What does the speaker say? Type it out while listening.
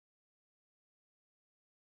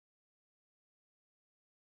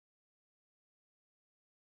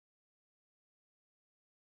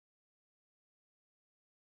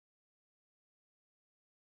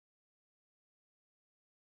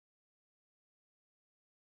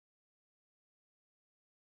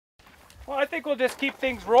Well, I think we'll just keep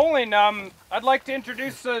things rolling. I'd like to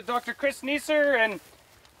introduce Dr. Chris Neeser and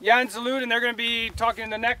Zalud, and they're going to be talking in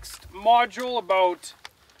the next module about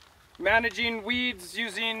managing weeds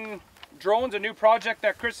using drones, a new project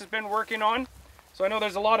that Chris has been working on. So I know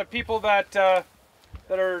there's a lot of people that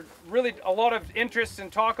are really a lot of interest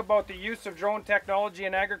and talk about the use of drone technology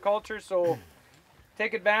in agriculture. So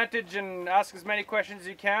take advantage and ask as many questions as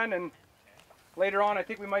you can. And later on, I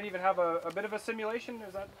think we might even have a bit of a simulation.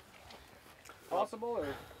 Is that possible? Or?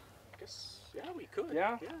 I guess, yeah, we could.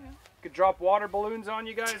 Yeah? Yeah. Could drop water balloons on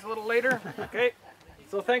you guys a little later. Okay.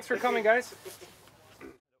 So thanks for coming, guys.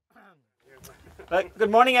 Good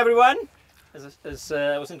morning, everyone. As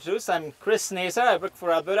was introduced, I'm Chris Neeser. I work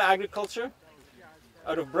for Alberta Agriculture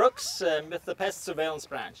out of Brooks with the pest surveillance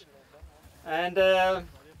branch. And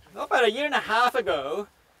about a year and a half ago,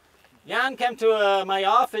 Jan came to my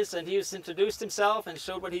office and he introduced himself and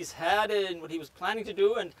showed what he's had and what he was planning to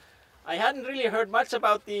do. And I hadn't really heard much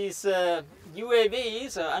about these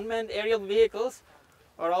UAVs, unmanned aerial vehicles,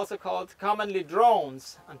 or also called commonly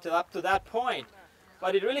drones, until up to that point.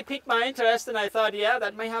 But it really piqued my interest, and I thought, yeah,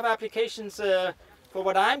 that may have applications for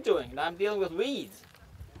what I'm doing. And I'm dealing with weeds,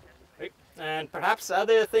 and perhaps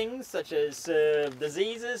other things such as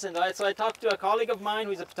diseases. And so I talked to a colleague of mine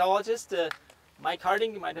who's a pathologist, Mike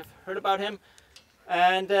Harding. You might have heard about him,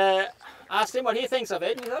 and asked him what he thinks of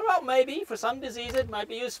it. And he thought, well, maybe for some disease it might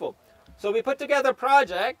be useful. So we put together a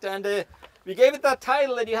project, and we gave it that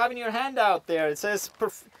title that you have in your handout there. It says,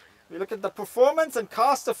 we look at the performance and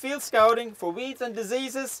cost of field scouting for weeds and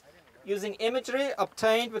diseases using imagery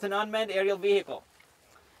obtained with an unmanned aerial vehicle.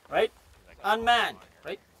 Right? Unmanned,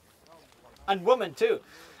 right? And woman too.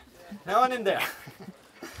 No one in there.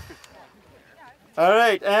 All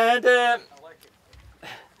right, and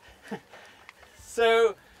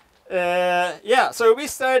so so we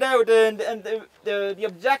started out, and the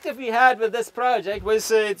objective we had with this project was,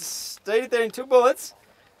 it's stated there in 2 bullets.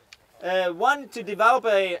 One, to develop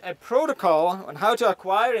a protocol on how to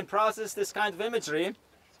acquire and process this kind of imagery.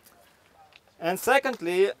 And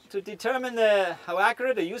secondly, to determine how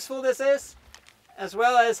accurate or useful this is, as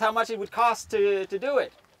well as how much it would cost to do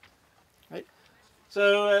it. Right?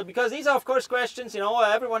 So, because these are, of course, questions,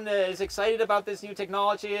 everyone is excited about this new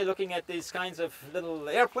technology, looking at these kinds of little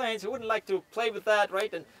airplanes. Who wouldn't like to play with that,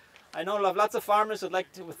 right? And I know lots of farmers would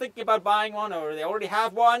were thinking about buying one, or they already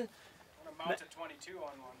have one. Mount a 22 on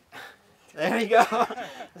one. There you go.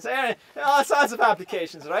 So, all sorts of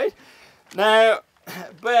applications, right? Now,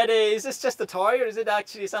 but is this just a toy, or is it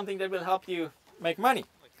actually something that will help you make money?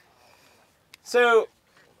 So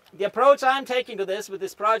the approach I'm taking to this with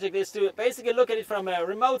this project is to basically look at it from a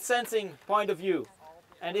remote sensing point of view.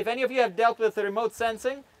 And if any of you have dealt with the remote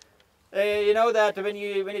sensing, you know that when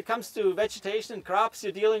it comes to vegetation and crops,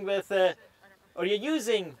 you're dealing with, or you're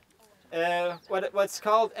using what's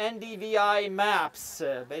called NDVI maps,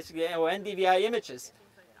 basically, or NDVI images.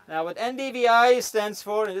 Now, what NDVI stands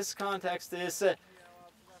for in this context is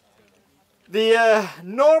the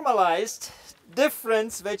Normalized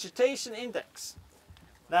Difference Vegetation Index.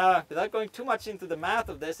 Now, without going too much into the math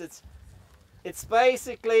of this, it's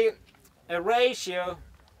basically a ratio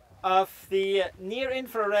of the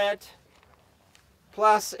near-infrared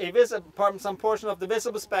plus some portion of the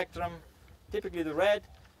visible spectrum, typically the red,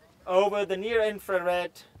 over the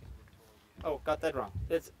near-infrared. Oh, got that wrong.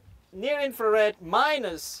 It's near-infrared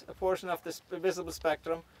minus a portion of the visible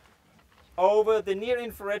spectrum over the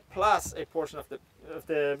near-infrared plus a portion of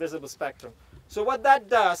the visible spectrum. So what that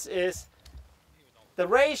does is the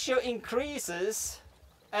ratio increases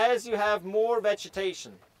as you have more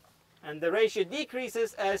vegetation, and the ratio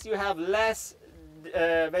decreases as you have less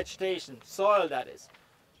vegetation, soil that is.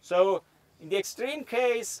 So in the extreme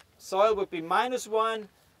case, soil would be -1,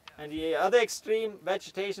 and the other extreme,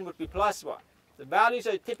 vegetation, would be +1. The values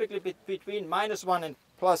are typically between -1 and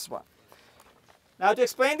 +1. Now, to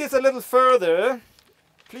explain this a little further,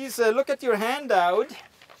 please look at your handout.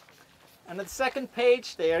 And at the second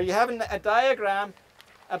page there, you have a diagram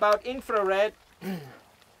about infrared,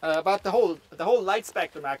 about the whole light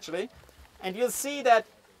spectrum actually. And you'll see that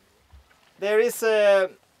there is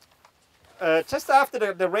just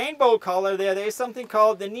after the rainbow color there is something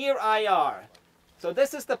called the near IR. So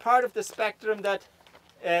this is the part of the spectrum that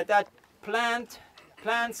plants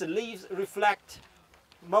and leaves reflect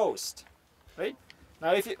most, right?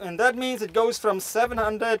 Now, and that means it goes from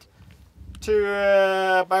 700 to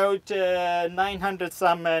about 900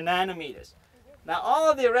 some nanometers. Now, all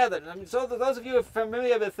of the other, so those of you who are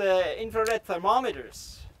familiar with infrared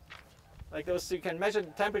thermometers, like those you can measure the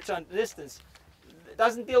temperature and distance, it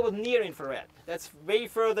doesn't deal with near infrared. That's way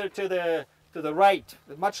further to the right,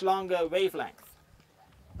 with much longer wavelength.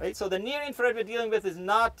 right? So the near infrared we're dealing with is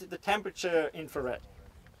not the temperature infrared.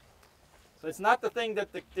 So it's not the thing that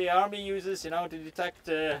the army uses, you know, to detect,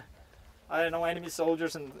 I don't know, enemy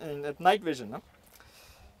soldiers and at night vision. No?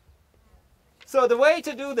 So the way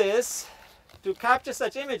to do this, to capture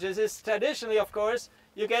such images, is traditionally, of course,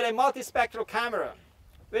 you get a multispectral camera,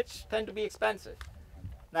 which tend to be expensive.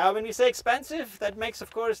 Now, when we say expensive, that makes, of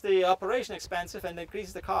course, the operation expensive and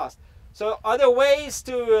increases the cost. So other ways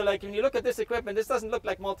to, like when you look at this equipment, this doesn't look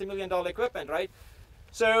like multi-million-dollar equipment, right?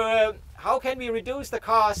 So how can we reduce the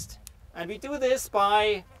cost? And we do this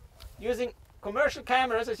by using commercial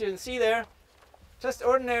cameras, as you can see there, just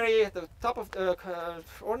ordinary, the top of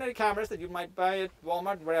ordinary cameras that you might buy at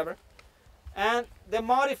Walmart, wherever, and they're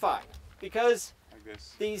modified because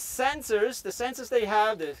these sensors, the sensors they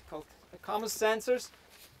have, they're called the common sensors,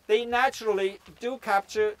 they naturally do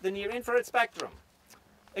capture the near infrared spectrum,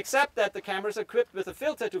 except that the cameras are equipped with a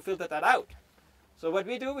filter to filter that out. So what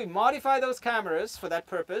we do, we modify those cameras for that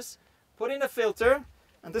purpose, put in a filter,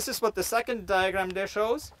 and this is what the second diagram there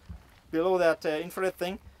shows, below that infrared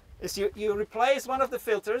thing, is you replace one of the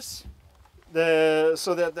filters,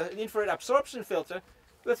 so that the infrared absorption filter,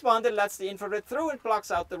 with one that lets the infrared through and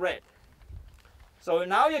blocks out the red. So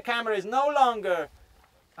now your camera is no longer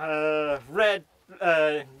red,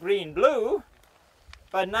 green, blue,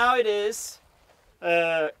 but now it is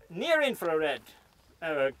near infrared,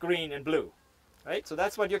 green and blue, right? So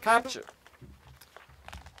that's what you capture.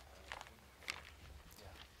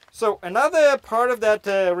 So another part of that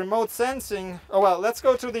remote sensing, oh well, let's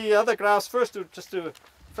go to the other graphs first just to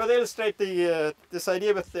further illustrate this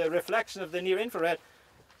idea with the reflection of the near infrared.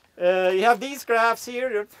 You have these graphs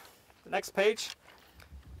here, the next page.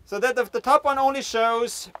 So that the top one only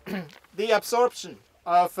shows the absorption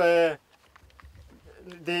of the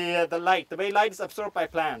light, the way light is absorbed by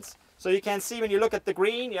plants. So you can see when you look at the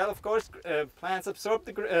green, yeah, of course, plants absorb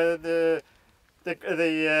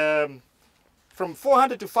from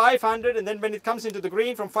 400 to 500, and then when it comes into the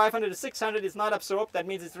green, from 500 to 600, it's not absorbed. That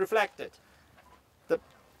means it's reflected.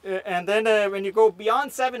 And then when you go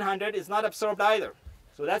beyond 700, it's not absorbed either.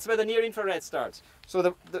 So that's where the near infrared starts.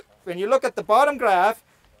 So when you look at the bottom graph,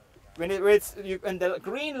 and the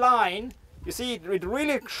green line, you see it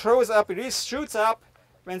really shows up, it really shoots up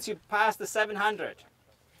once you pass the 700.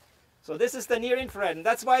 So this is the near infrared, and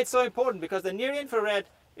that's why it's so important, because the near infrared,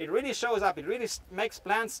 it really shows up, it really makes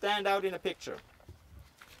plants stand out in a picture.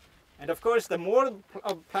 And of course, the more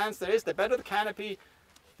of plants there is, the better the canopy,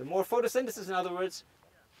 the more photosynthesis, in other words,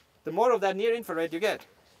 the more of that near infrared you get.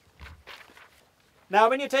 Now,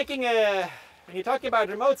 when you're talking about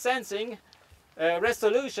remote sensing,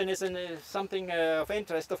 resolution is something of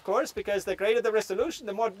interest, of course, because the greater the resolution,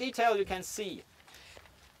 the more detail you can see.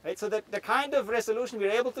 Right? So the kind of resolution we're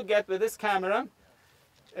able to get with this camera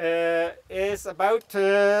is about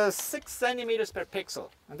 6 centimeters per pixel.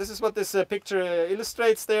 And this is what this picture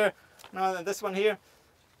illustrates there. Now, this one here.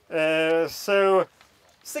 So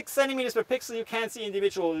 6 centimeters per pixel, you can't see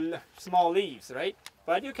individual small leaves, right?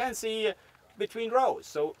 But you can see between rows.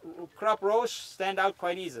 So crop rows stand out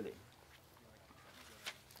quite easily.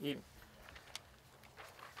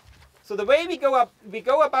 So the way we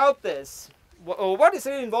go about this, what is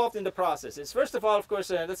really involved in the process is, first of all, of course,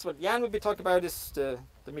 that's what Jan will be talking about, is the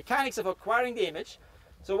mechanics of acquiring the image.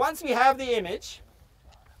 So once we have the image,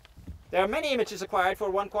 there are many images acquired for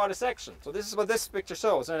 1/4 section. So this is what this picture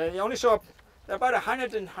shows. You only show up, there are about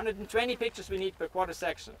 100 and 120 pictures we need per quarter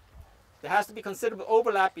section. There has to be considerable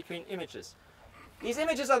overlap between images. These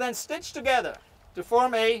images are then stitched together to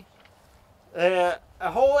form a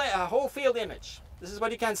whole field image. This is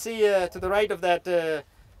what you can see to the right of that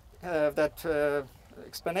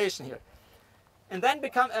explanation here. And then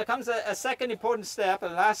comes a second important step, a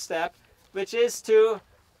last step, which is to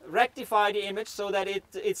rectify the image so that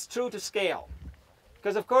it's true to scale.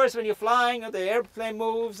 Because of course when you're flying, the airplane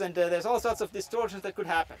moves and there's all sorts of distortions that could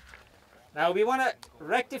happen. Now we want to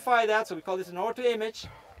rectify that, so we call this an ortho image,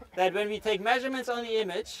 that when we take measurements on the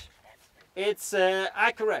image, it's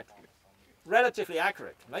accurate, relatively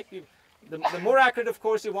accurate. Like the more accurate, of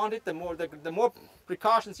course, you want it, the more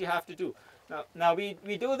precautions you have to do. Now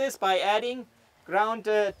we do this by adding ground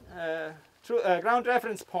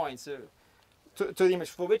reference points to the image,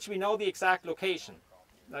 for which we know the exact location,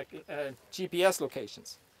 like GPS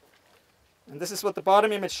locations. And this is what the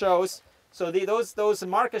bottom image shows. So those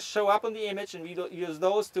markers show up on the image, and we use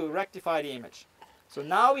those to rectify the image. So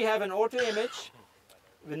now we have an ortho image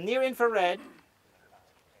with near infrared,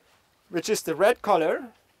 which is the red color.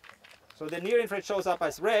 So the near infrared shows up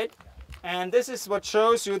as red, and this is what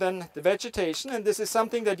shows you then the vegetation, and this is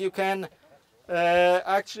something that you can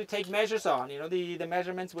actually take measures on. You know, the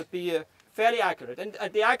measurements would be fairly accurate.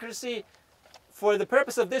 And the accuracy, for the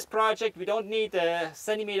purpose of this project, we don't need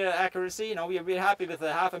centimeter accuracy. You know, we're happy with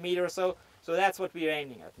a half a meter or so. So that's what we're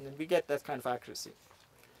aiming at, and we get that kind of accuracy.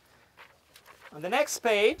 On the next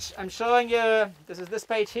page, I'm showing you, this is this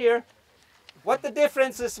page here, what the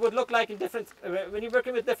differences would look like in different, when you're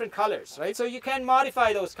working with different colors, right? So you can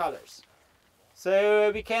modify those colors. So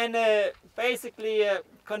we can basically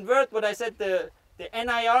convert what I said, the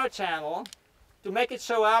NIR channel, to make it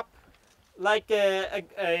show up like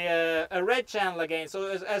a red channel again, so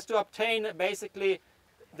as to obtain basically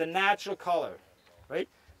the natural color, right?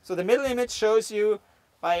 So the middle image shows you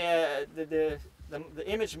by the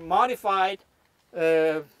image modified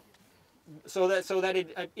so that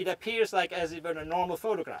it appears like as if in a normal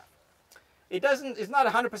photograph. It's not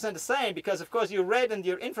 100% the same, because of course your red and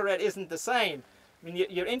your infrared isn't the same. I mean,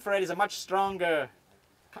 your infrared is a much stronger,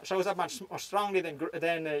 shows up much more strongly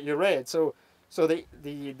than your red. So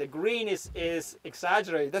the green is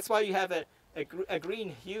exaggerated. That's why you have a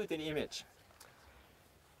green hue in the image.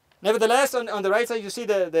 Nevertheless, on the right side you see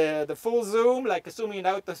the full zoom, like zooming it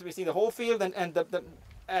out, we see the whole field, and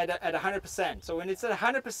at 100%. So when it's at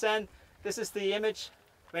 100%, this is the image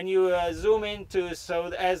when you zoom in to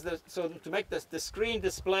make the screen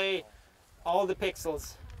display all the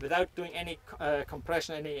pixels without doing any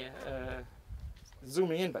compression, any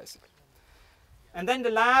zooming in basically. And then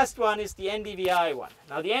the last one is the NDVI one.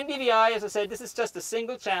 Now the NDVI, as I said, this is just a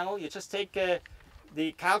single channel. You just take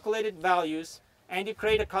the calculated values and you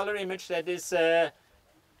create a color image that is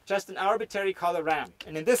just an arbitrary color ramp.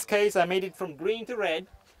 And in this case I made it from green to red,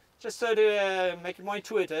 just so to make it more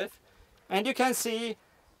intuitive. And you can see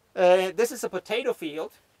this is a potato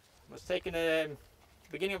field. It was taken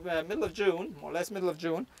beginning of middle of June, more or less middle of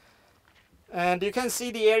June. And you can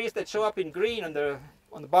see the areas that show up in green on the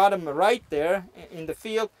bottom right there in the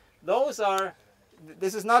field. Those are,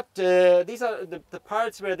 this is not, these are the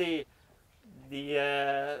parts where the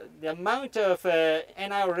amount of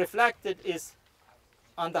NIR reflected is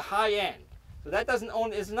on the high end. So that doesn't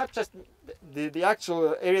only, it's not just the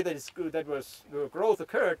actual area that was where growth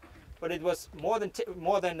occurred, but it was more than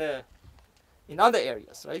in other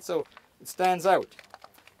areas, right? So it stands out.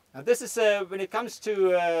 Now this is when it comes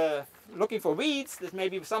to looking for weeds. This may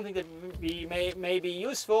be something that may be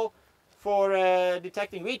useful for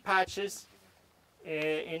detecting weed patches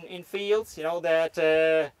in fields. You know that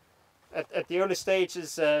at the early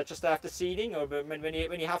stages, just after seeding, or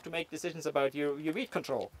when you have to make decisions about your weed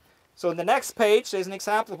control. So in the next page, there's an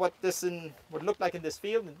example of what this would look like in this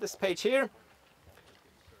field. In this page here,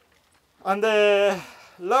 on the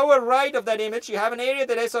lower right of that image, you have an area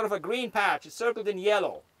that is sort of a green patch. It's circled in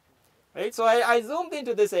yellow. Right? So I zoomed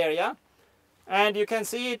into this area, and you can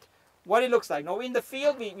see what it looks like. Now in the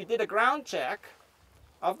field, we did a ground check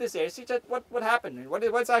of this area. See what happened,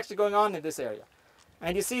 what's actually going on in this area.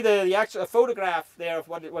 And you see the actual photograph there of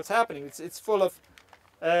what's happening. It's full of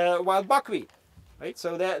wild buckwheat. Right?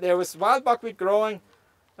 So there was wild buckwheat growing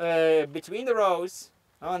between the rows,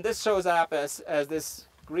 and this shows up as this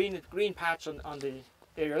green patch on the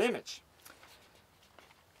aerial image.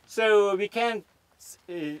 So we can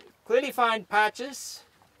clearly find patches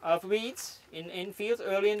of weeds in fields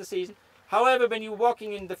early in the season. However, when you're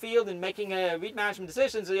walking in the field and making weed management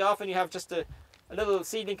decisions, often you have just a little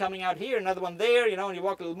seedling coming out here, another one there, you know, and you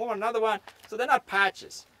walk a little more, another one. So they're not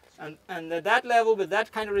patches. And at that level, with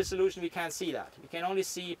that kind of resolution, we can't see that. We can only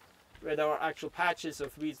see where there are actual patches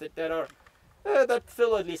of weeds that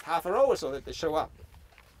fill at least half a row or so that they show up.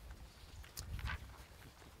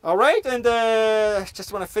 All right, and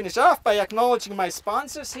just want to finish off by acknowledging my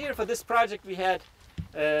sponsors here. For this project, we had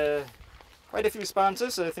quite a few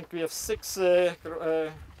sponsors. I think we have 6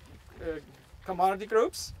 commodity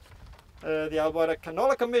groups. The Alberta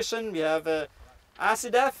Canola Commission, we have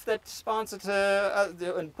ACIDEF that sponsored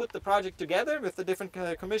and put the project together with the different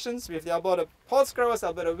commissions. We have the Alberta Pulse Growers,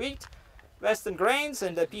 Alberta Wheat, Western Grains,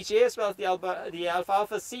 and the PGA, as well as the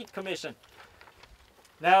Alfalfa Seed Commission.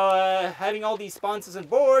 Now, having all these sponsors on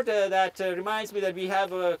board, that reminds me that we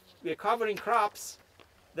are covering crops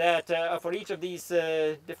that are for each of these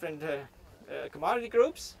different commodity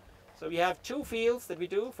groups. So we have 2 fields that we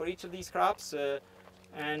do for each of these crops,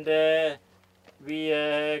 and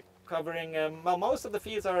we covering, well, most of the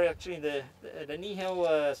fields are actually in the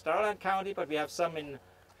Neehill, Starland County, but we have some in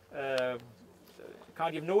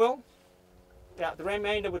County of Newell. Yeah, the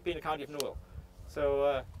remainder would be in the County of Newell.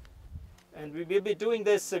 So, and we will be doing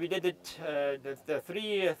this. We did it the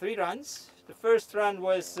three runs. The first run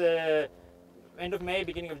was end of May,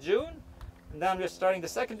 beginning of June, and then we're starting the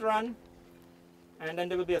second run, and then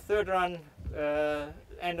there will be a third run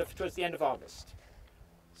towards the end of August.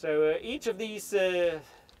 So each of these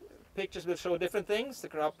pictures will show different things, the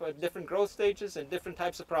crop at different growth stages and different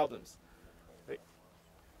types of problems.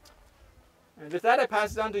 And with that, I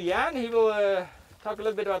pass it on to Jan. He will talk a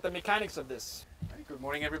little bit about the mechanics of this. Good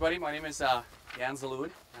morning, everybody. My name is Jan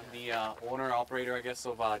Zalud. I'm the owner operator, I guess,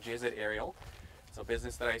 of JZ Aerial. It's a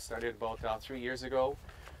business that I started about 3 years ago,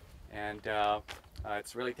 and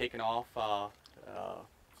it's really taken off.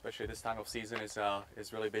 Especially this time of season is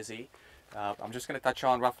really busy. I'm just going to touch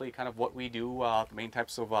on roughly kind of what we do, the main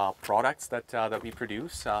types of products that we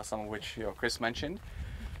produce, some of which Chris mentioned,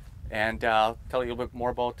 and tell you a little bit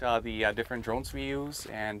more about the different drones we use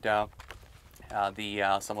and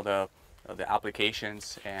some of the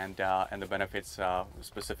applications and the benefits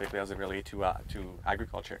specifically as it relates to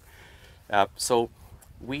agriculture. So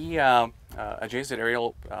we at JZ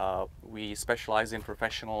Aerial, we specialize in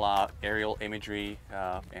professional aerial imagery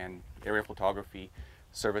and aerial photography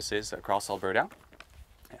services across Alberta.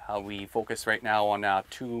 We focus right now on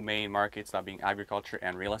two main markets, that being agriculture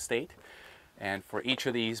and real estate. And for each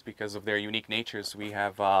of these, because of their unique natures, we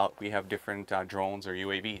have different drones or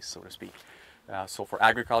UAVs, so to speak. So for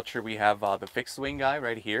agriculture, we have the fixed wing guy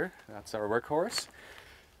right here. That's our workhorse.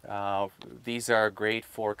 These are great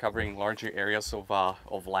for covering larger areas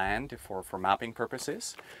of land for mapping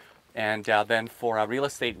purposes. And then for real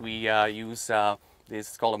estate, we use this.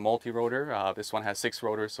 It's called a multi-rotor. This one has 6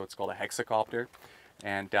 rotors, so it's called a hexacopter.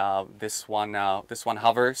 And this one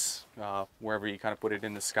hovers wherever you kind of put it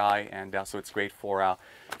in the sky, and so it's great for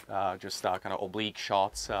just kind of oblique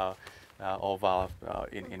shots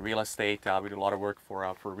in real estate. We do a lot of work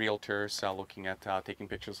for realtors, looking at taking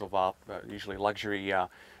pictures of usually luxury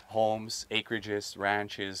homes, acreages,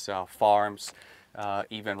 ranches, farms,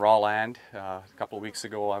 even raw land. A couple of weeks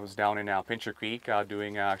ago, I was down in Pincher Creek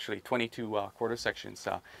doing actually 22 quarter sections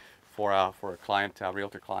for a client,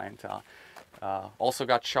 realtor client. Also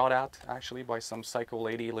got shot at actually by some psycho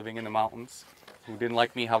lady living in the mountains who didn't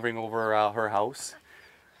like me hovering over her house.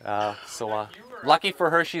 So lucky for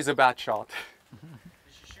her, she's a bad shot.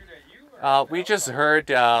 We just heard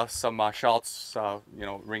some shots,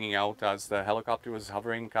 ringing out as the helicopter was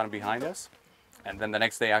hovering kind of behind us. And then the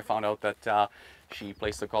next day I found out that she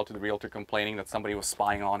placed a call to the realtor complaining that somebody was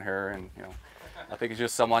spying on her. And, I think it's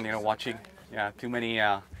just someone, watching too many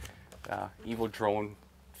evil drone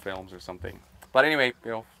films or something. But anyway,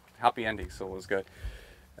 happy ending, so it was good.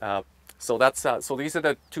 So these are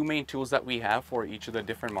the two main tools that we have for each of the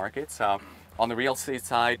different markets. On the real estate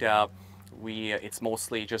side, it's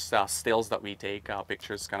mostly just stills that we take,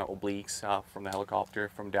 pictures, kind of obliques from the helicopter,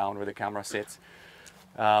 from down where the camera sits.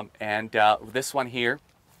 And this one here,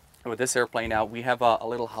 with this airplane now, we have a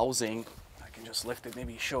little housing. I can just lift it,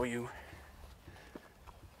 maybe show you.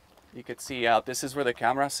 You can see this is where the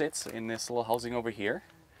camera sits, in this little housing over here.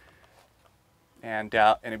 And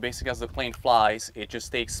it basically, as the plane flies, it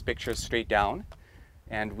just takes pictures straight down.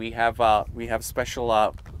 And we have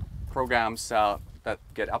special programs that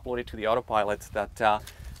get uploaded to the autopilot that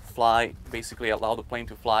basically allow the plane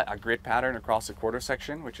to fly a grid pattern across a quarter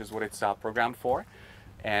section, which is what it's programmed for.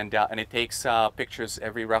 And it takes pictures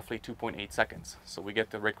every roughly 2.8 seconds. So we get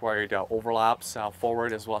the required overlaps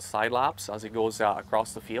forward as well as side laps as it goes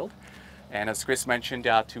across the field. And as Chris mentioned,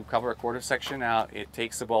 to cover a quarter section, it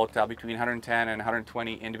takes about between 110 and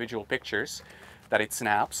 120 individual pictures that it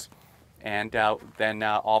snaps. And then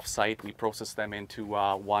off-site, we process them into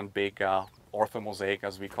one big orthomosaic,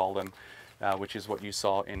 as we call them, which is what you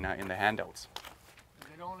saw in the handouts.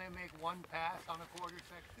 Does it only make one pass on a quarter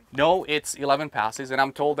section? No, it's 11 passes, and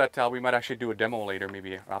I'm told that we might actually do a demo later,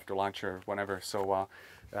 maybe after lunch or whenever. So,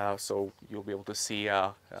 so you'll be able to see.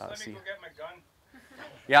 Let me go get my gun.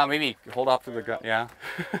 Yeah, maybe hold off to the gun. Yeah.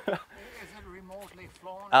 Is it remotely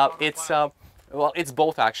flown? Well, it's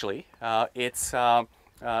both actually. It's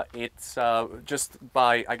just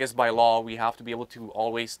by law we have to be able to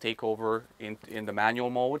always take over in the manual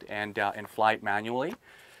mode and fly it manually.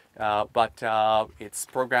 But it's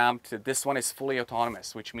programmed to, this one is fully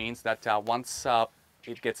autonomous, which means that once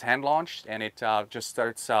it gets hand launched and it just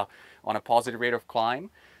starts on a positive rate of climb,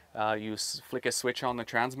 you flick a switch on the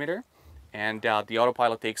transmitter, and the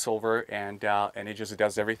autopilot takes over, and it just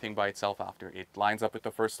does everything by itself after. It lines up at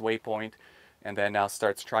the first waypoint, and then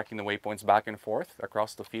starts tracking the waypoints back and forth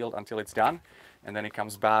across the field until it's done. And then it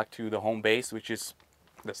comes back to the home base, which is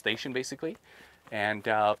the station basically. And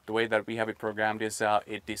the way that we have it programmed is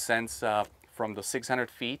it descends from the 600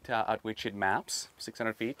 feet at which it maps,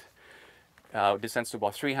 600 feet, descends to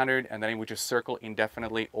about 300, and then it would just circle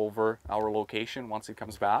indefinitely over our location once it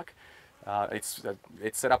comes back. It's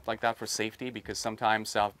set up like that for safety, because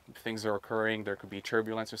sometimes things are occurring, there could be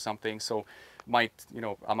turbulence or something. So I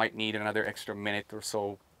might need another extra minute or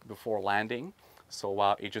so before landing.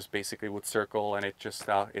 So it just basically would circle, and it's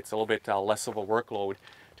a little bit less of a workload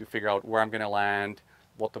to figure out where I'm going to land,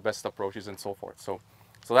 what the best approach is, and so forth. So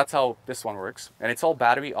that's how this one works. And it's all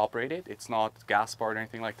battery operated. It's not gas powered or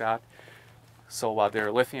anything like that. So there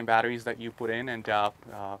are lithium batteries that you put in, and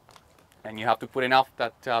you have to put enough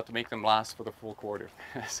that to make them last for the full quarter.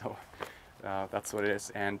 So that's what it is.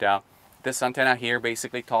 And this antenna here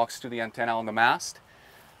basically talks to the antenna on the mast,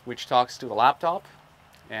 which talks to the laptop.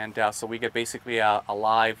 And so we get basically a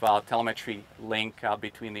live telemetry link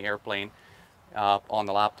between the airplane on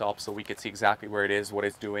the laptop, so we can see exactly where it is, what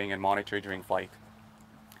it's doing, and monitor it during flight.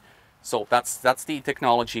 So that's the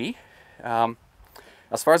technology.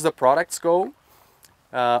 As far as the products go,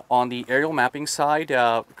 on the aerial mapping side,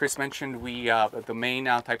 Chris mentioned the main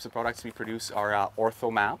types of products we produce are ortho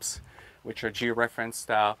maps, which are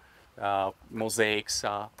georeferenced mosaics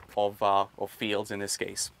of fields in this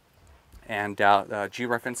case. And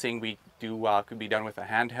georeferencing we do could be done with a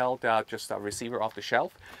handheld, just a receiver off the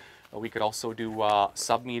shelf. We could also do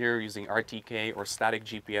sub-meter using RTK or static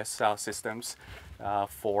GPS systems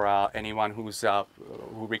for anyone who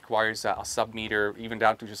requires a sub-meter, even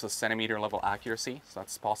down to just a centimeter level accuracy. So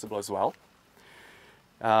that's possible as well.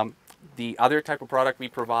 The other type of product we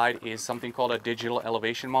provide is something called a digital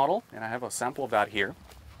elevation model, and I have a sample of that here.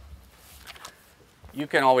 You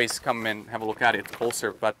can always come and have a look at it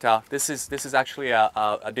closer, but this is actually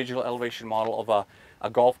a digital elevation model of a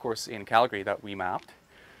golf course in Calgary that we mapped.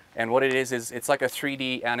 And what it is it's like a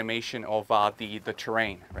 3D animation of the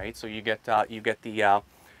terrain, right? So you get the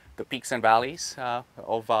peaks and valleys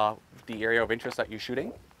of the area of interest that you're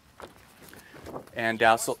shooting. And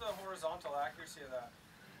What's the horizontal accuracy of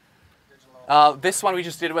that? This one we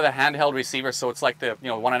just did with a handheld receiver, so it's like the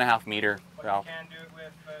 1.5 meter. But you can do it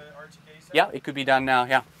with RTK set? Yeah, it could be done now.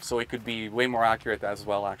 Yeah, so it could be way more accurate as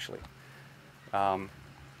well, actually.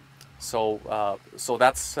 So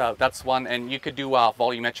that's one, and you could do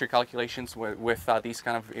volumetric calculations with these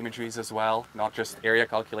kind of imageries as well, not just area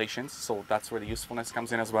calculations. So that's where the usefulness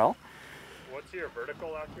comes in as well. What's your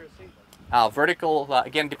vertical accuracy? Vertical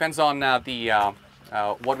again depends on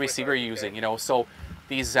what receiver you're using. So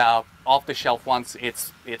these off-the-shelf ones,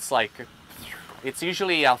 it's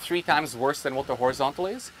usually 3 times worse than what the horizontal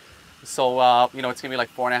is. So it's gonna be like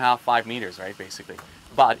 4.5, 5 meters, right, basically.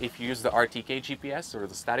 But if you use the RTK GPS or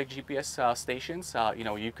the static GPS stations,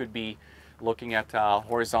 you could be looking at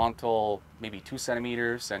horizontal maybe 2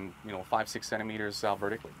 centimeters and 5, 6 centimeters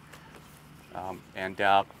vertically. And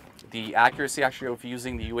the accuracy actually of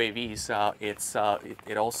using the UAVs,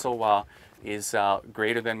 it also is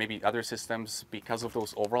greater than maybe other systems because of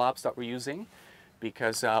those overlaps that we're using.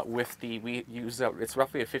 Because it's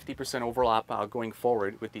roughly a 50% overlap going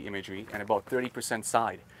forward with the imagery and about 30%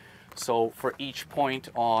 side. So for each point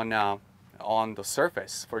on the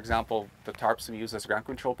surface, for example, the tarps we use as ground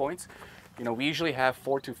control points, we usually have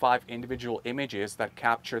 4 to 5 individual images that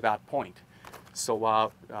capture that point.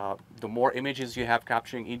 So the more images you have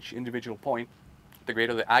capturing each individual point, the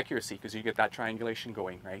greater the accuracy, because you get that triangulation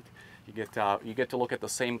going, right? You get to look at the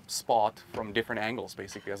same spot from different angles,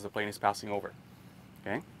 basically, as the plane is passing over.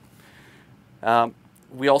 Okay.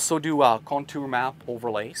 We also do contour map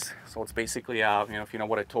overlays. So it's basically, if you know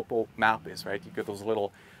what a topo map is, right? You get those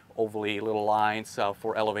little ovally little lines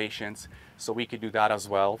for elevations. So we could do that as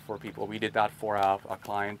well for people. We did that for a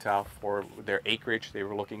client for their acreage. They're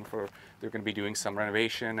going to be doing some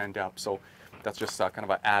renovation, and so that's just kind of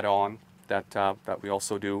an add-on that we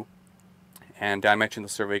also do. And I mentioned the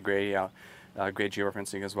survey grade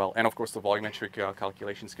georeferencing as well, and of course the volumetric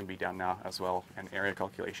calculations can be done now as well, and area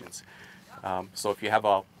calculations. So if you have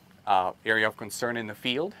a area of concern in the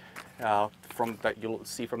field that you'll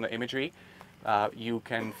see from the imagery, you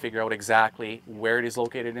can figure out exactly where it is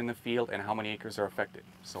located in the field and how many acres are affected.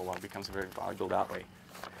 So it becomes very valuable that way.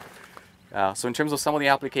 So in terms of some of the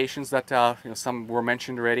applications that some were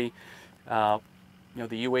mentioned already,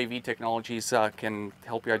 the UAV technologies can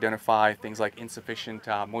help you identify things like insufficient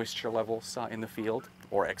moisture levels in the field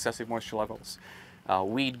or excessive moisture levels,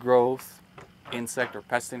 weed growth, insect or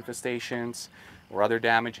pest infestations, or other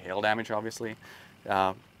damage, hail damage obviously,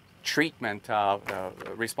 treatment,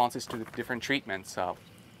 responses to different treatments,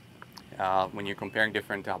 when you're comparing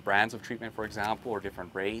different brands of treatment, for example, or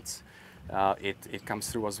different rates, it comes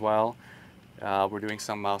through as well. We're doing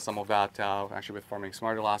some of that actually with Farming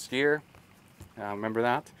Smarter last year. Remember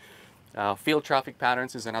that? Field traffic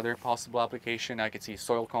patterns is another possible application. I could see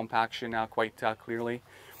soil compaction quite clearly.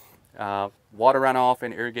 Water runoff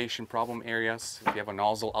and irrigation problem areas. If you have a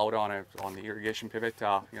nozzle out on the irrigation pivot,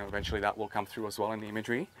 eventually that will come through as well in the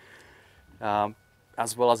imagery.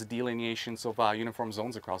 as well as delineations of uniform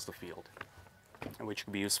zones across the field, which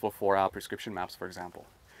could be useful for prescription maps, for example.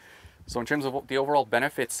 So in terms of the overall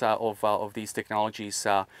benefits of these technologies,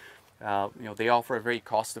 they offer a very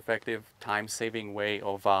cost-effective, time-saving way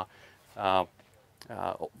of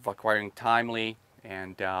acquiring timely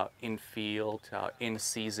and in-field,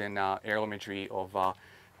 in-season aerial imagery of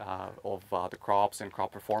the crops and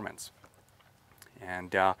crop performance.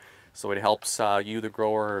 And so it helps you, the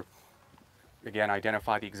grower, again,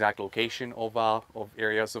 identify the exact location of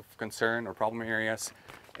areas of concern or problem areas,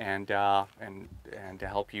 and to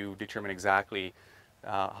help you determine exactly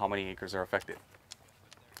how many acres are affected.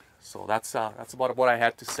 So that's about what I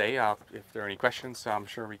had to say. If there are any questions, I'm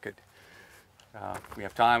sure we could. If we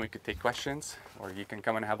have time, we could take questions, or you can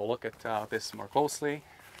come and have a look at this more closely.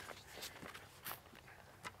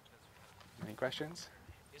 Any questions?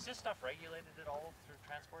 Is this stuff regulated at all through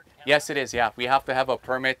Transport Canada? Yes, it is. Yeah, we have to have a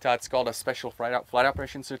permit. It's called a special flight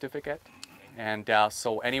operation certificate, and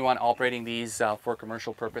so anyone operating these for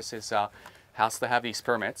commercial purposes has to have these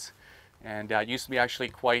permits. And it used to be actually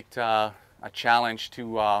quite a challenge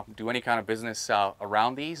to do any kind of business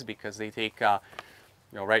around these, because they take,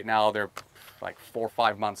 right now they're like 4 or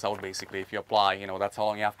 5 months out basically. If you apply, that's how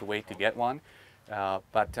long you have to wait to get one.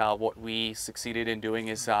 But what we succeeded in doing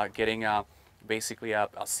is getting basically a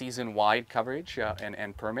season-wide coverage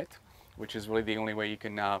and permit, which is really the only way you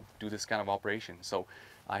can do this kind of operation. So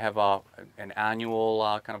I have an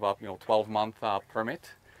annual kind of a 12-month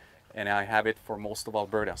permit, and I have it for most of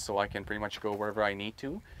Alberta, so I can pretty much go wherever I need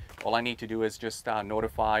to. All I need to do is just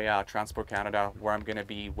notify Transport Canada where I'm going to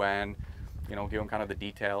be, when, give them kind of the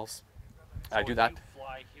details. So I do that. If you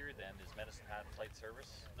fly here, then is Medicine Hat Flight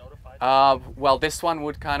Service notified? Well, this one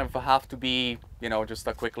would kind of have to be, just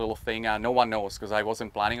a quick little thing. No one knows, because I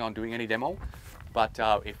wasn't planning on doing any demo. But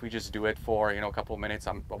if we just do it for, a couple of minutes,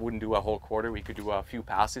 I wouldn't do a whole quarter. We could do a few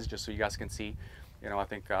passes just so you guys can see. I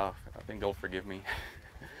think they'll forgive me.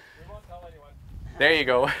 We won't tell anyone. There you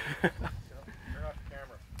go. Turn off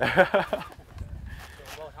the camera.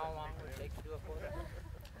 Well, how long would it take to do a quarter?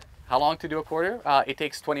 How long to do a quarter? It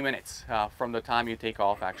takes 20 minutes from the time you take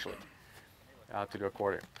off, actually, to do a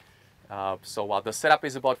quarter. So the setup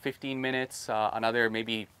is about 15 minutes, another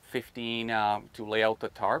maybe 15 to lay out the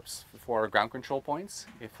tarps for ground control points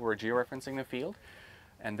if we're georeferencing the field,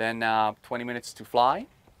 and then 20 minutes to fly,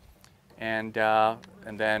 and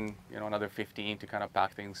then another 15 to kind of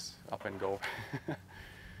pack things up and go.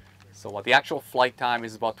 So the actual flight time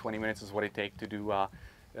is about 20 minutes is what it takes to do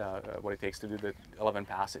the 11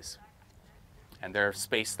 passes, and they're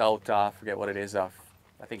spaced out. Forget what it is. I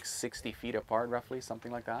think 60 feet apart, roughly,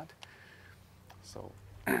 something like that. So.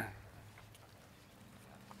 What's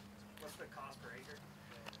the cost per acre?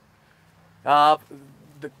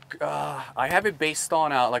 I have it based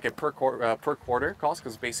on like a per quarter cost,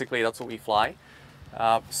 because basically that's what we fly.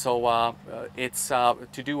 It's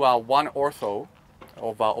to do one ortho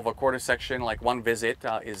of a quarter section, like one visit,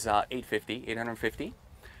 is $850,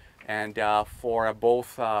 and for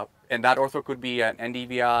both, and that ortho could be an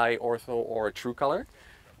NDVI ortho or a true color,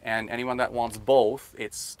 and anyone that wants both,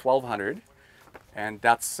 it's $1,200. And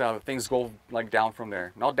that's things go like down from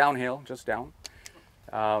there, not downhill, just down.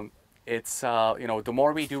 It's the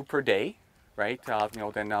more we do per day, right?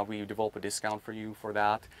 Then we develop a discount for you for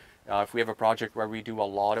that. If we have a project where we do a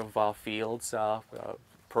lot of fields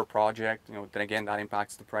per project, then again that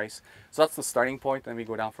impacts the price. So that's the starting point. Then we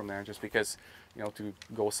go down from there, just because to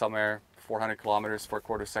go somewhere 400 kilometers for a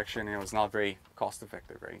quarter section, is not very cost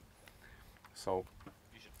effective, right? So.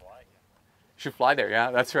 Should fly there,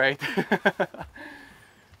 yeah, that's right.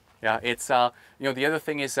 Yeah, it's the other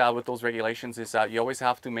thing is with those regulations is you always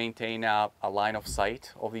have to maintain a line of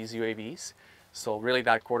sight of these UAVs. So really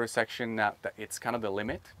that quarter section, it's kind of the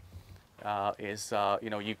limit.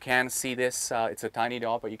 You can see this. It's a tiny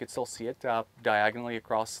dot, but you can still see it diagonally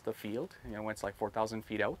across the field. When it's like 4,000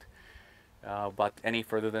 feet out. But any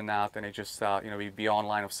further than that, then it just be beyond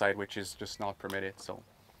line of sight, which is just not permitted. So.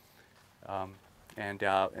 And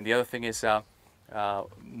the other thing is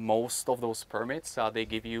most of those permits, they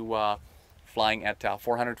give you flying at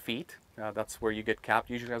 400 feet. That's where you get capped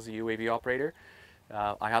usually as a UAV operator.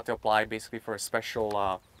 I have to apply basically for a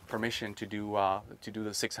special permission to do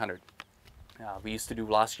the 600. We used to do,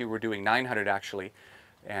 last year we're doing 900 actually,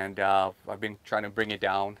 and I've been trying to bring it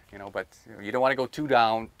down, but you don't want to go too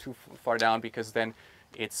far down, because then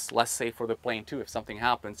it's less safe for the plane too. If something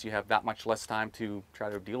happens, you have that much less time to try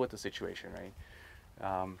to deal with the situation, right?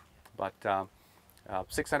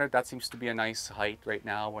 600, that seems to be a nice height right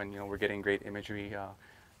now when we're getting great imagery.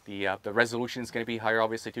 The resolution is going to be higher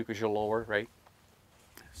obviously too, because you're lower, right?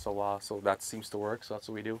 So that seems to work. So that's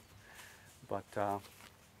what we do. But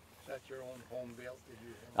Is that your own home built? Did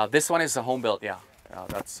you this one is a home built, yeah.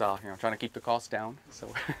 That's trying to keep the cost down. So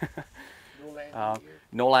no landing gear?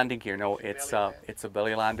 no landing gear. No, It's it's a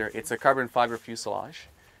belly lander. It's a carbon fiber fuselage,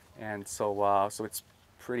 and so it's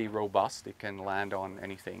pretty robust. It can land on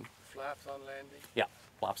anything. Flaps on landing? Yeah,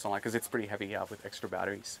 flaps on, because it's pretty heavy with extra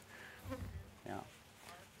batteries. Yeah.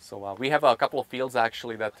 So we have a couple of fields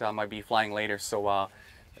actually that might be flying later. So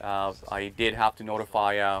I did have to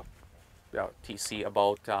notify TC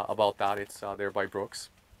about that. It's there by Brooks.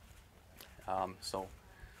 So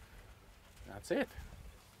that's it.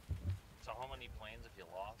 So how many planes have you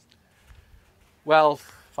lost? Well,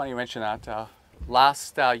 funny you mention that.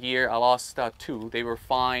 Last year I lost 2. They were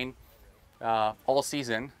fine all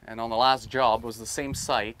season, and on the last job was the same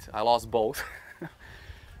site. I lost both.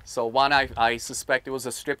 So one I suspect it was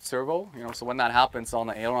a stripped servo. So when that happens on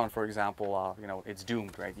the aileron, for example, it's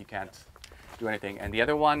doomed, right? You can't do anything. And the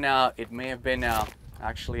other one, it may have been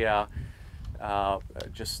actually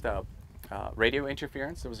just radio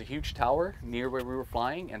interference. There was a huge tower near where we were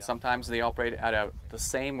flying, and sometimes they operate at the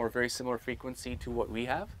same or very similar frequency to what we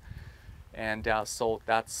have. And so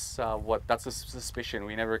that's a suspicion.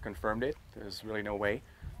 We never confirmed it. There's really no way,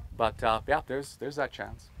 but yeah, there's that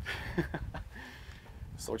chance.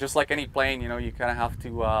 So just like any plane, you kind of have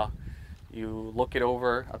to you look it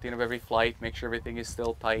over at the end of every flight, make sure everything is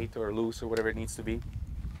still tight or loose or whatever it needs to be,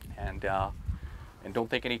 and don't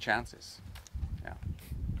take any chances. Yeah.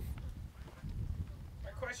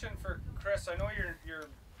 My question for Chris, I know you're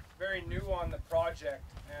very new on the project,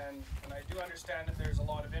 and I do understand that there's a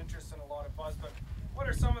lot of interest and a lot of buzz, but what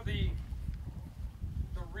are some of the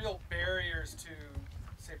real barriers to,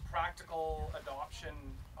 say, practical adoption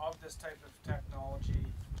of this type of technology?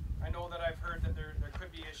 I know that I've heard that there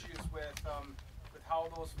could be issues with how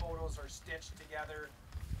those photos are stitched together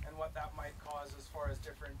and what that might cause as far as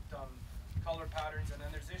different color patterns, and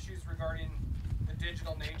then there's issues regarding the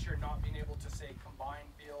digital nature, not being able to, say, combine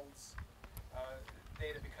fields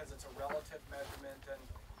data because it's a relative measurement, and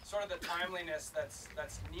sort of the timeliness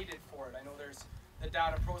that's needed for it. I know there's the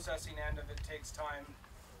data processing end of it takes time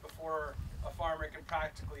before a farmer can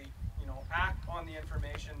practically act on the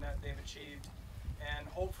information that they've achieved and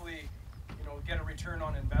hopefully get a return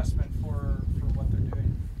on investment for what they're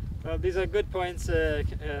doing. Well, these are good points,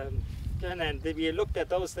 Ken, and we looked at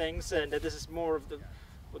those things, and this is more of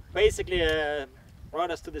what basically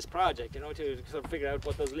brought us to this project, to sort of figure out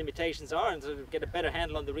what those limitations are and sort of get a better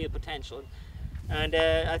handle on the real potential. And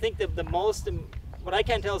I think what I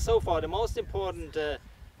can tell so far, the most important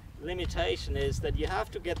limitation is that you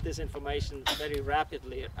have to get this information very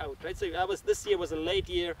rapidly out, right? So this year was a late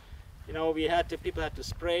year. People had to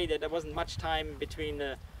spray. There wasn't much time between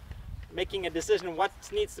making a decision on what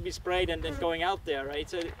needs to be sprayed and then going out there, right?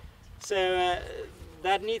 So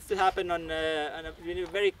that needs to happen on a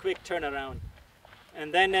very quick turnaround.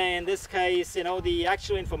 And then in this case, the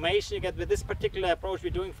actual information you get with this particular approach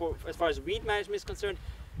we're doing as far as weed management is concerned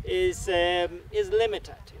is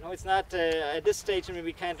limited. It's not at this stage.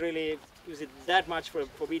 We can't really use it that much for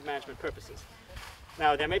weed management purposes.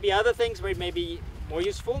 Now there may be other things where it may be more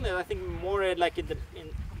useful, and I think more like in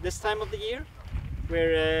this time of the year,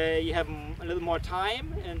 where you have a little more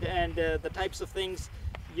time, and the types of things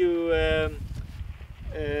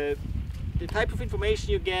the type of information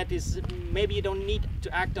you get is maybe you don't need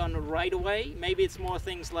to act on right away. Maybe it's more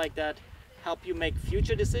things like that help you make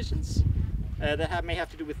future decisions that may have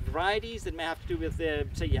to do with varieties, that may have to do with,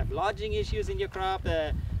 say you have lodging issues in your crop,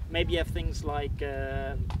 maybe you have things like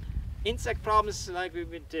insect problems, like we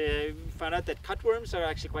found out that cutworms are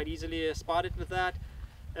actually quite easily spotted with that.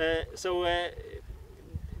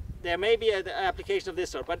 There may be an application of this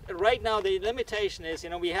sort, but right now the limitation is,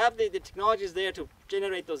 we have the technologies there to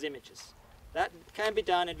generate those images. That can be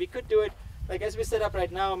done, and we could do it, like as we set up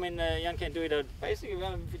right now. Jan can do it basically,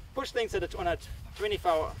 if you push things on a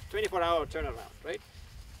 24-hour turnaround, right?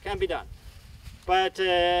 Can be done. But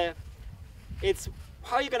it's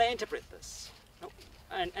how you're going to interpret this.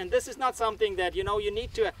 And this is not something that, you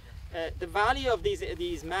need to, the value of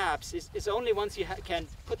these maps is only once you can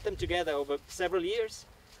put them together over several years.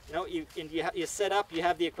 You set up, you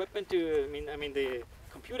have the equipment to, the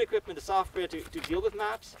computer equipment, the software to deal with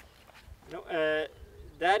maps.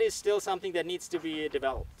 That is still something that needs to be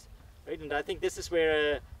developed, right? And I think this is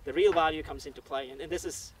where the real value comes into play. And this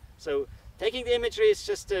is, so taking the imagery is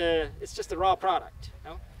just it's just a raw product.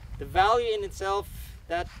 The value in itself,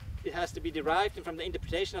 that it has to be derived from the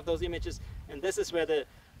interpretation of those images, and this is where the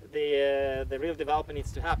real development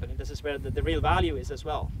needs to happen, and this is where the real value is as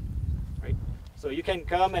well, right? So you can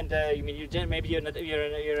come and maybe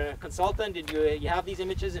you're a consultant and you have these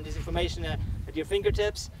images and this information at your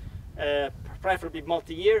fingertips. preferably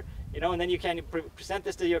multi-year, you know, and then you can present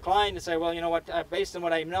this to your client and say, well, you know what, based on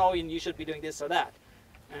what I know, you should be doing this or that.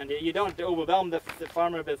 And you don't overwhelm the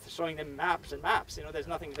farmer with showing them maps and maps. You know, there's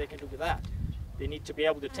nothing they can do with that. They need to be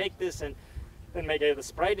able to take this and then make either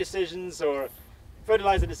spray decisions or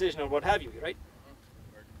fertilizer decision or what have you, right?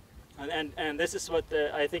 And this is what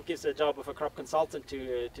I think is a job of a crop consultant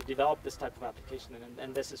to develop this type of application,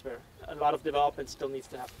 and this is where a lot of development still needs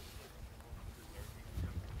to happen.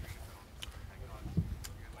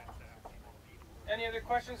 Any other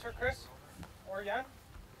questions for Chris or Jan?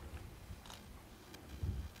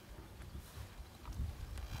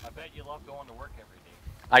 I bet you love going to work every day.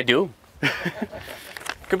 I do.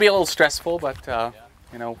 Could be a little stressful, but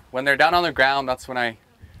you know, when they're down on the ground, that's when I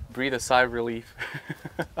breathe a sigh of relief.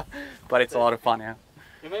 But it's a lot of fun, yeah.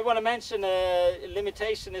 You may want to mention a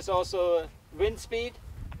limitation is also wind speed.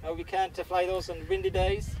 We can't fly those on windy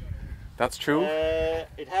days. That's true.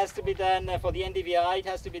 It has to be done for the NDVI. It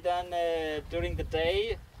has to be done during the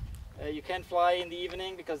day. You can't fly in the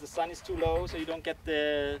evening because the sun is too low, so you don't get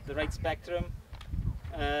the right spectrum.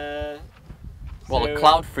 Well, a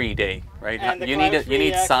cloud-free day, right? And You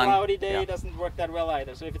need sun. Cloudy day Yeah. doesn't work that well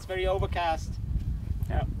either. So if it's very overcast.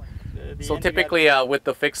 Yeah. The So NDVI typically with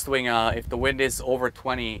the fixed wing, if the wind is over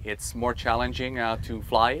 20, it's more challenging to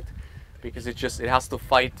fly it, because it has to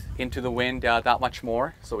fight into the wind that much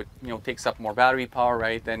more. So it takes up more battery power,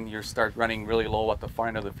 right? Then you start running really low at the far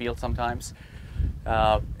end of the field sometimes.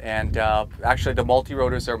 Actually the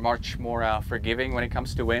multi-rotors are much more forgiving when it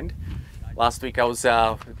comes to wind. Last week I was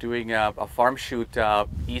doing a farm shoot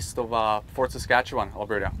east of Fort Saskatchewan,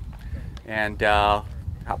 Alberta, and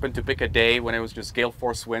happened to pick a day when it was just gale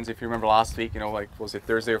force winds. If you remember last week, like was it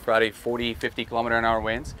Thursday or Friday, 40-50 km/h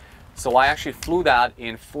winds. So I actually flew that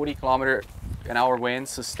in 40 km/h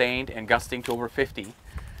winds, sustained and gusting to over 50,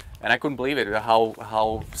 and I couldn't believe it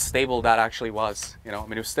how stable that actually was. I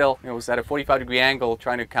mean, it was still it was at a 45-degree angle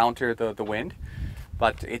trying to counter the wind,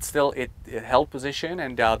 but it held position,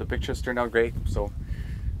 and the pictures turned out great. So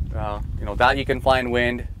that you can fly in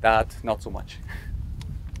wind, that not so much.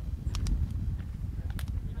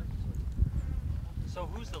 So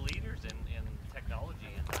who's the leaders in technology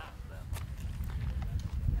in that then?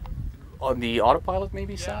 On the autopilot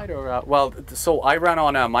maybe side, or so I run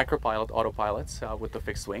on micropilot autopilots with the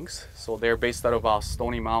fixed wings. So they're based out of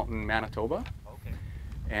Stony Mountain, Manitoba. Okay.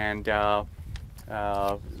 And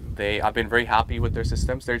I've been very happy with their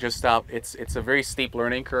systems. They're just it's a very steep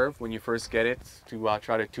learning curve when you first get it to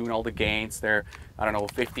try to tune all the gains. They're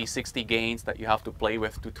 50-60 gains that you have to play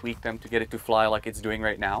with to tweak them to get it to fly like it's doing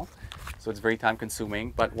right now. So it's very time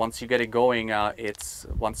consuming, but once you get it going,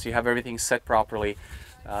 once you have everything set properly,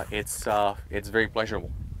 it's very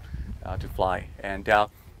pleasurable to fly. And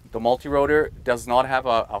the multi-rotor does not have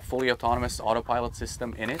a fully autonomous autopilot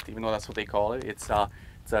system in it, even though that's what they call it. It's a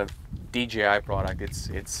DJI product.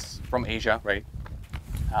 It's from Asia, right?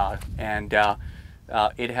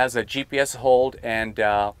 It has a GPS hold and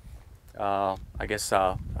I guess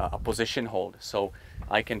a position hold. So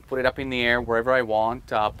I can put it up in the air wherever I want,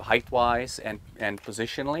 height-wise and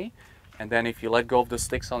positionally. And then if you let go of the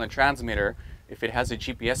sticks on the transmitter, if it has a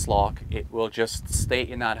GPS lock, it will just stay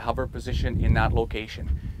in that hover position in that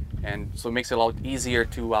location. And so it makes it a lot easier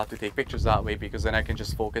to take pictures that way, because then I can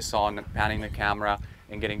just focus on panning the camera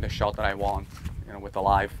and getting the shot that I want, with a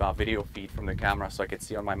live video feed from the camera, so I can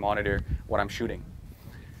see on my monitor what I'm shooting.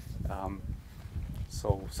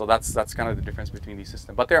 So that's kind of the difference between these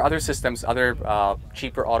systems. But there are other systems, other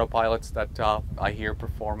cheaper autopilots that I hear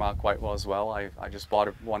perform quite well as well. I just bought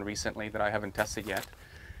one recently that I haven't tested yet.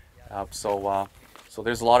 So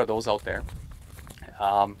there's a lot of those out there.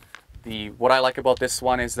 What I like about this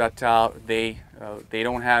one is that they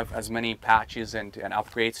don't have as many patches and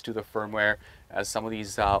upgrades to the firmware as some of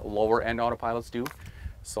these lower end autopilots do.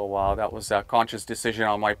 So that was a conscious decision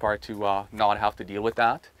on my part to not have to deal with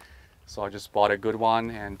that. So I just bought a good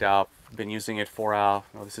one, and been using it for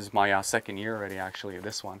this is my second year already actually of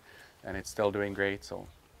this one, and it's still doing great. So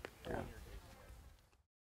yeah.